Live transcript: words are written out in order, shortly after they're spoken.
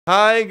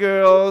Hi,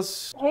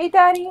 girls. Hey,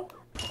 Daddy.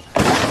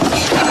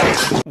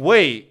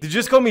 Wait, did you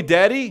just call me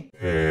daddy?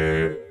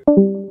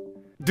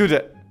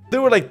 Dude, they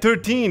were like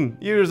 13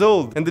 years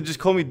old and they just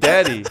call me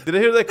daddy. Did I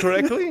hear that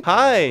correctly?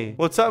 Hi,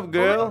 what's up,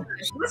 girl?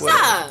 What's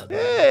up?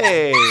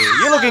 Hey,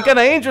 you're looking kind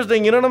of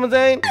interesting, you know what I'm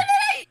saying?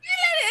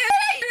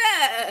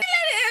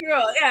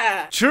 Girl,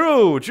 yeah.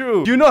 True.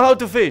 Do you know how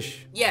to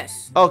fish?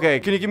 Yes. Okay,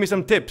 can you give me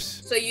some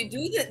tips? So you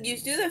do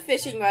the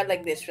fishing rod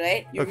like this,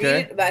 right? You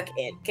Okay. reel it back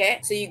in,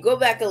 okay? So you go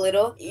back a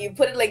little, you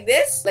put it like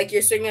this, like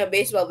you're swinging a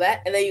baseball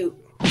bat, and then you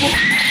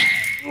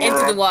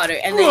into the water,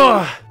 and then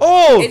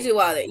you into the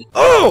water.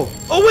 Oh,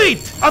 wait!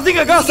 I think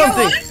I got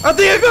something!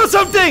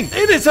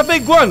 It is a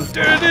big one!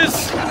 There it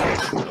is!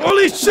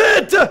 Holy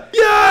shit!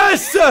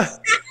 Yes!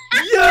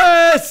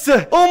 Yes!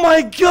 Oh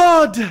my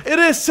god! It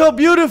is so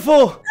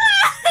beautiful!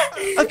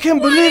 I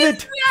can't believe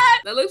it!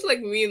 That looks like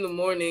me in the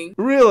morning.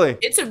 Really?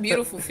 It's a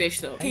beautiful fish,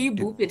 though. Can you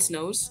boop its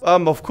nose?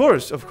 Of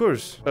course.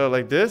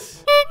 Like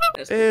this?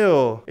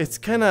 Ew. It's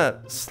kind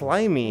of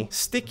slimy,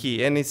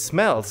 sticky, and it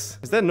smells.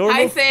 Is that normal?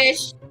 Hi,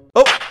 fish.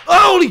 Oh,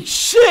 holy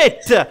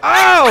shit!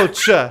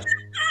 Ouch!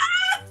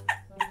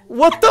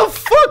 What the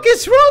fuck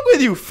is wrong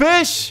with you,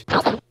 fish?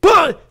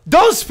 But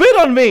don't spit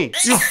on me,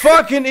 you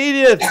fucking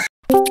idiot!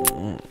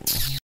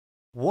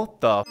 What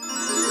the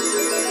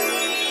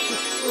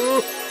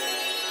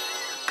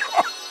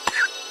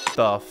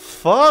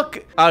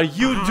fuck are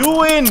you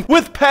doing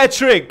with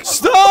Patrick?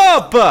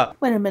 Stop!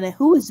 Wait a minute,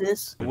 who is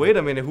this? Wait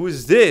a minute, who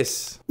is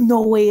this?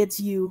 No way it's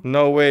you.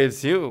 No way,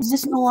 it's you. Is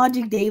this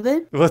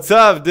NoLogicDavid? What's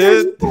up,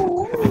 dude?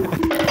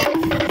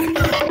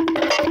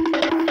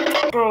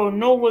 Bro,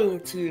 no way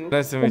it's you.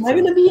 Nice to meet Am I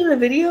you. gonna be in the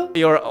video?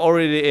 You're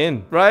already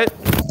in, right?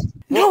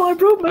 No, I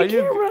broke my Are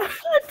you- camera.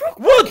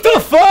 What the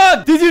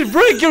fuck? Did you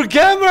break your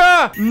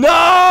camera?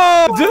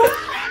 No! Dude.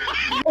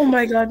 Oh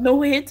my god, no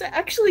way, it's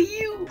actually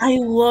you. I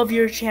love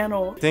your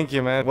channel. Thank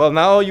you, man. Well,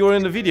 now you're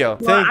in the video.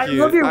 Well, Thank I you.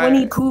 love your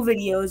Winnie Pooh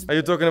videos. Are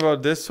you talking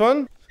about this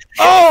one?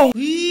 Oh!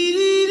 Wait!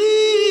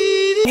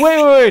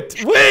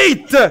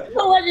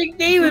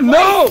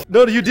 NoLogicDavid.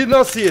 No, you did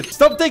not see it.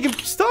 Stop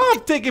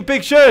taking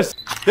pictures.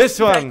 This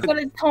I'm one.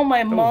 gonna tell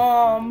my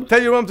mom.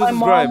 Tell your mom to My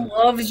subscribe. mom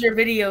loves your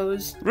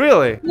videos.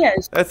 Really?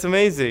 Yes. That's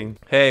amazing.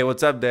 Hey,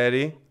 what's up,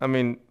 daddy? I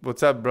mean,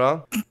 what's up,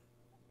 bro?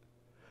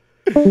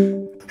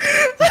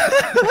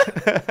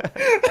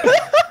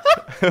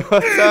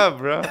 What's up,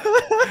 bro?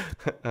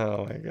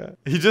 Oh my god.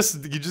 You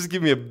just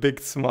give me a big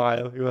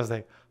smile. He was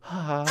like,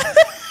 haha.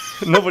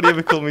 Nobody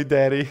ever called me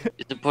daddy.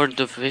 It's important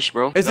to fish,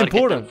 bro. It's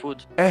important.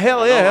 Food.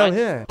 Hell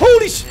yeah.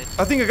 Holy sh!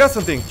 I think I got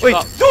something. Wait,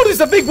 dude, it's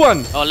a big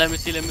one. Oh, let me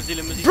see.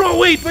 Bro,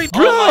 wait, bro.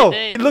 Oh, my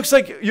day. It looks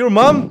like your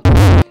mom.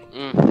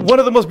 One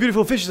of the most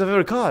beautiful fishes I've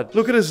ever caught.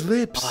 Look at his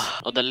lips.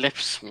 Oh, the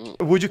lips.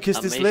 Would you kiss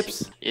his Amazing.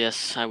 lips?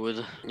 Yes, I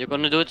would. You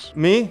gonna do it?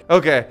 Me?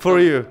 Okay, for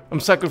you. I'm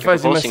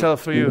sacrificing proposing.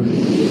 myself for you.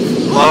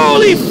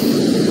 Holy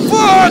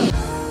fuck!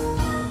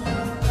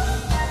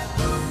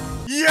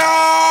 Yo!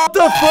 What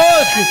the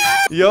fuck?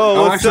 Yo, I'm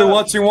what's actually up?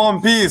 watching One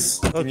Piece.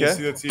 Can Okay. you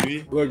see the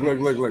TV? Look.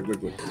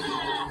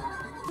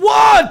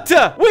 What?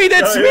 Wait,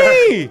 that's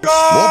me!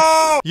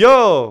 Go!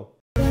 Yo!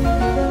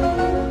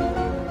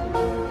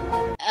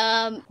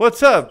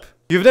 What's up?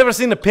 You've never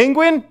seen a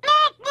penguin?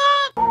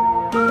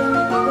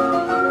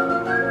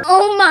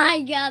 Oh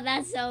my god,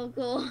 that's so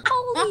cool.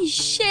 Holy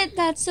shit,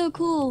 that's so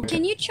cool.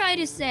 Can you try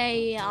to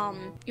say,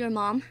 your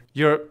mom?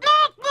 Your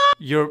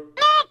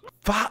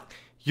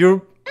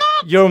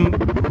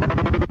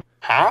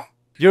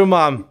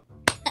mom.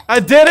 I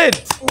did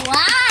it!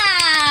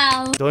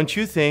 Wow! Don't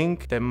you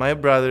think that my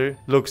brother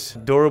looks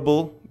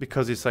adorable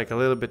because he's like a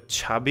little bit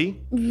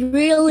chubby?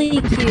 Really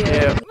cute.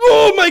 Yeah.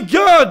 Oh my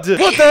god!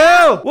 What the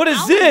hell? What is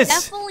I would this?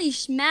 definitely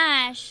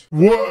smash.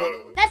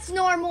 What? That's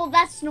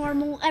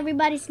normal.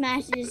 Everybody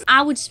smashes.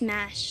 I would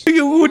smash.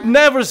 You would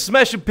never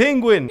smash a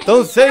penguin.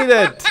 Don't say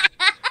that.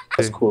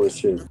 That's cool as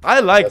shit.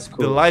 I like That's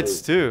cool the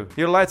lights too.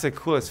 Your lights are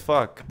cool as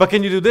fuck. But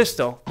can you do this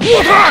though?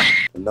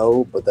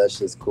 No, but that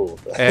shit's cool.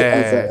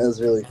 Eh. That's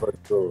really fucking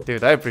cool.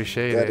 Dude, I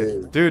appreciate That it.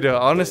 is. Dude,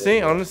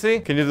 honestly,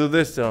 can you do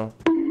this though?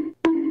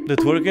 The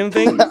twerking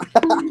thing?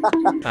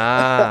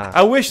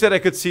 I wish that I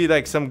could see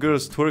like some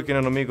girls twerking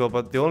on Omegle,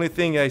 but the only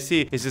thing I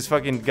see is this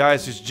fucking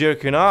guys just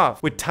jerking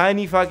off with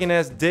tiny fucking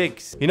ass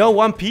dicks. You know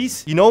One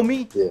Piece? You know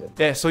me? Yeah.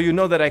 Yeah, so you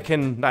know that I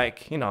can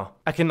like,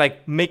 I can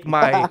like make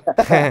my...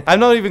 I'm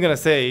not even gonna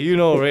say, you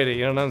know already,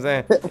 you know what I'm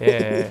saying?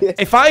 Yeah.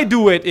 If I would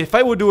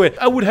do it,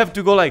 I would have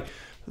to go like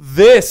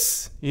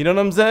this. You know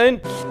what I'm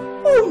saying?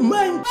 Oh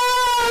my.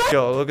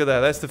 Yo, look at that.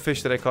 That's the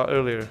fish that I caught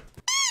earlier.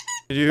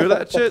 Did you hear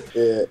that shit?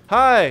 Yeah.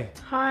 Hi.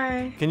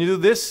 Hi. Can you do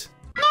this?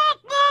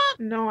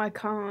 No, I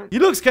can't. He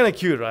looks kind of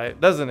cute, right?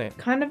 Doesn't it?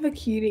 Kind of a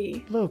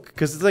cutie. Look,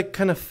 because it's like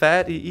kind of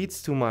fat. He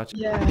eats too much.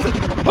 Yeah.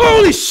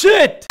 Holy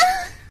shit!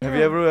 Have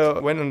you ever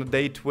went on a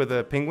date with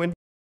a penguin?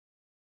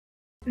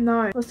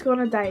 No. Let's go on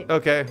a date.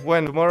 Okay,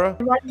 when? Tomorrow?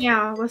 Right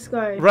now. Let's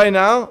go. Right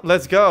now?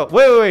 Let's go.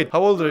 Wait.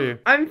 How old are you?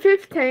 I'm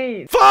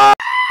 15. Fuck!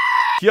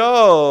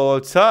 Yo,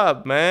 what's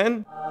up,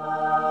 man?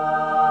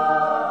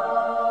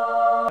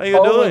 How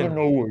you doing?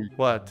 No.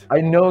 What? I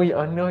know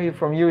you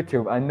from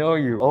YouTube. I know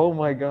you. Oh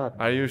my god.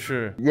 Are you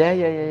sure? Yeah,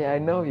 I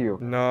know you.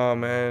 No,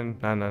 man.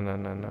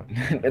 No.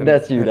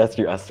 That's you.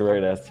 I swear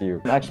that's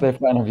you. I'm actually a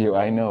fan of you.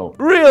 I know.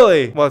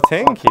 Really? Well,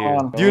 thank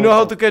you. Do you know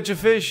how to catch a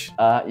fish?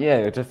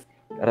 Yeah, you just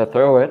gotta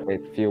throw it.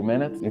 Wait a few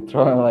minutes. You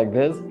throw it like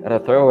this. Gotta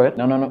throw it.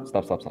 No.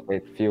 Stop.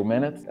 Wait a few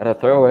minutes. Gotta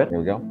throw it. Here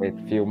we go. Wait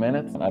a few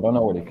minutes. I don't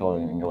know what you call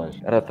it in English.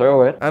 Gotta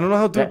throw it. I don't know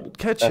how to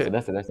catch it.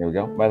 That's it. Here we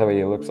go. By the way,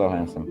 you look so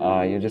handsome.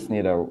 You just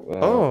need a.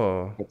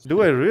 Oh,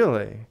 do I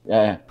really?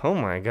 Yeah. Oh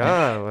my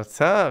god,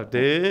 what's up,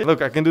 dude?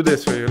 Look, I can do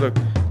this for you. Look.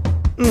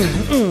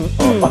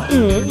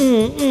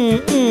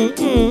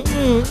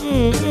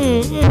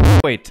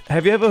 Wait,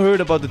 have you ever heard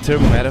about the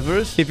term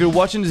metaverse? If you're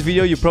watching this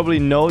video, you probably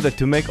know that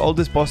to make all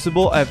this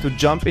possible, I have to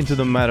jump into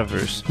the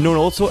metaverse, known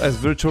also as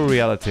virtual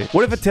reality.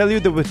 What if I tell you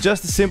that with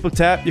just a simple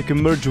tap, you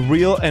can merge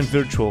real and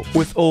virtual?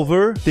 With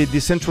Over, the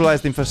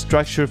decentralized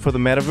infrastructure for the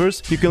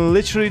metaverse, you can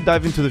literally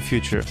dive into the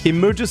future. It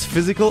merges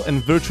physical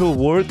and virtual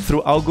world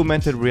through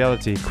augmented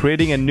reality,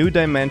 creating a new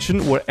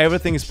dimension where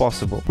everything is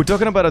possible. We're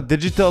talking about a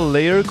digital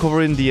layer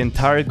covering the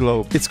entire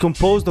globe. It's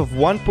composed of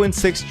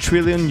 1.6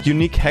 trillion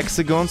unique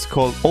hexagons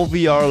called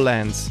OVR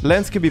lands.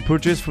 Lands can be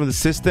purchased from the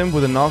system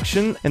with an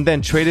auction and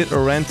then traded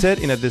or rented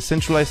in a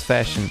decentralized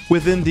fashion.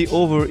 Within the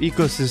Over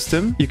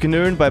ecosystem, you can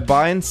earn by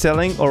buying,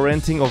 selling or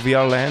renting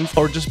OVR lands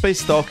or just by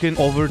stocking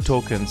Over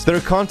tokens. There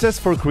are contests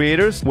for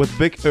creators with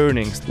big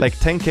earnings like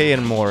 10k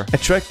and more,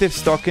 attractive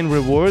stocking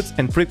rewards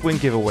and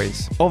frequent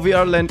giveaways.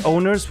 OVR land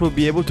owners will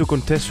be able to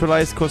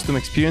contextualize custom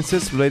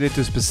experiences related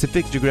to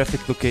specific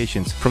geographic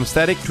locations, from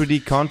static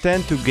 3D content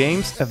to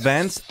games,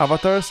 events,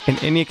 avatars,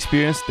 and any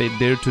experience they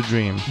dare to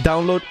dream.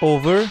 Download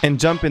Over and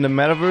jump in the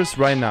metaverse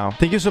right now.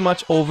 Thank you so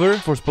much, Over,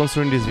 for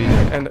sponsoring this video.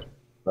 And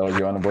Oh,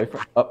 you want a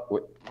boyfriend? Oh,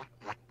 wait.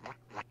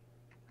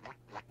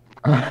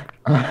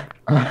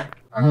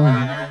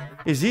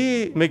 is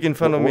he making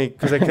fun of me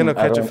because I cannot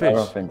catch a fish? I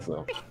don't think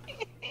so.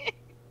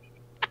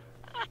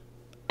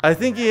 I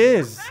think he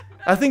is.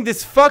 I think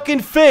this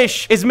fucking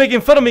fish is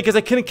making fun of me because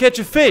I couldn't catch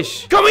a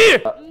fish. Come here!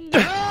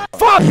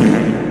 Fuck!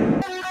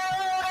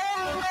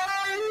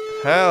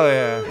 Hell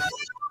yeah.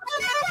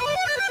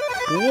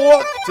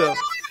 What the?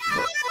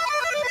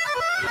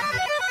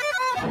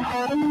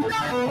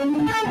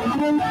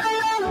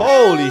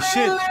 Holy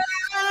shit.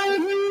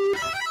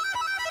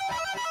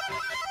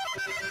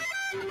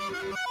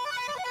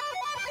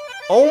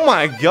 Oh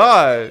my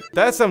god.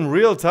 That's some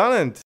real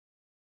talent.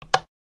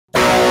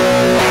 Whoa!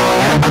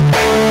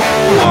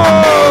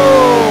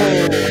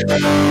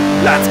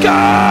 Let's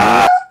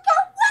go!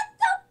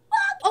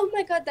 Oh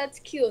my god, that's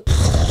cute.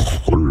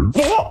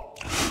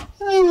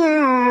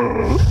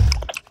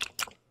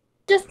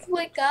 Just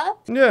wake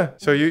up. Yeah,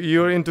 so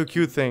you're into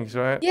cute things,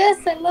 right?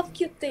 Yes, I love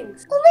cute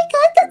things. Oh my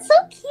god, that's so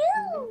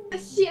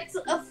cute. Shit,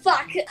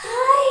 fuck.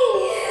 Hi.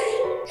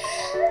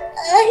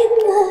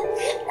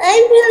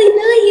 I'm really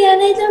new here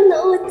and I don't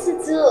know what to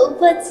do.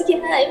 But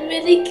yeah, I'm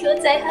really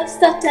cute. I have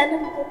stuffed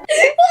animals.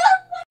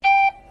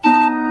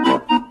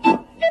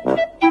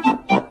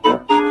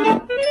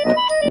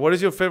 What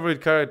is your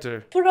favorite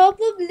character?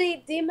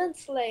 Probably Demon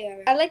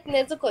Slayer. I like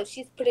Nezuko.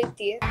 She's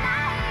pretty.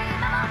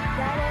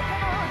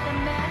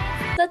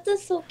 That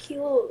is so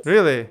cute.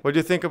 Really? What do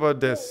you think about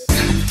this?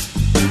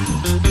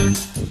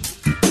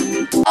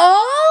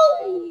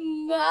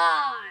 Oh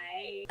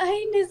my!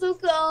 Hi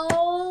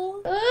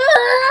Nezuko.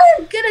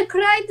 I'm gonna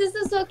cry. This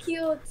is so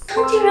cute.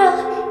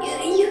 Sanjiro,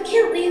 you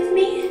can't leave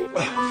me.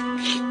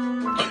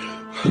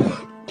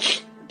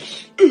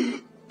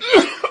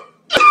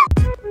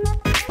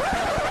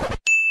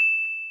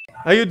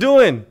 How you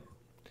doing?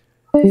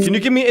 Can you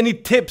give me any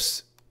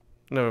tips?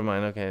 Never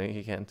mind. Okay,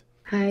 he can't.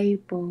 Hi,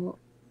 Bo.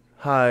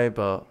 Hi,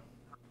 Bo.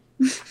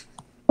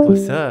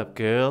 What's up,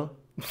 girl?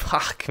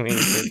 Fuck me.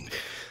 Dude.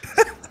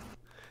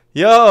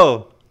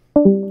 Yo!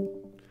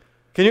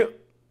 Can you...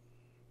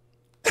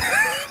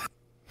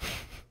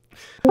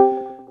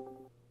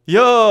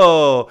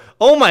 Yo!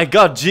 Oh my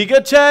god,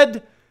 Giga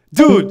Chad?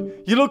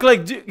 Dude, you look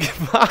like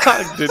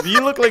Fuck, dude,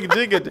 you look like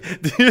Giga.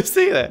 Did you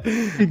see that?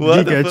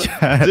 What Giga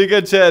Chad.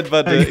 Giga Chad,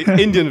 but the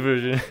Indian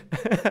version.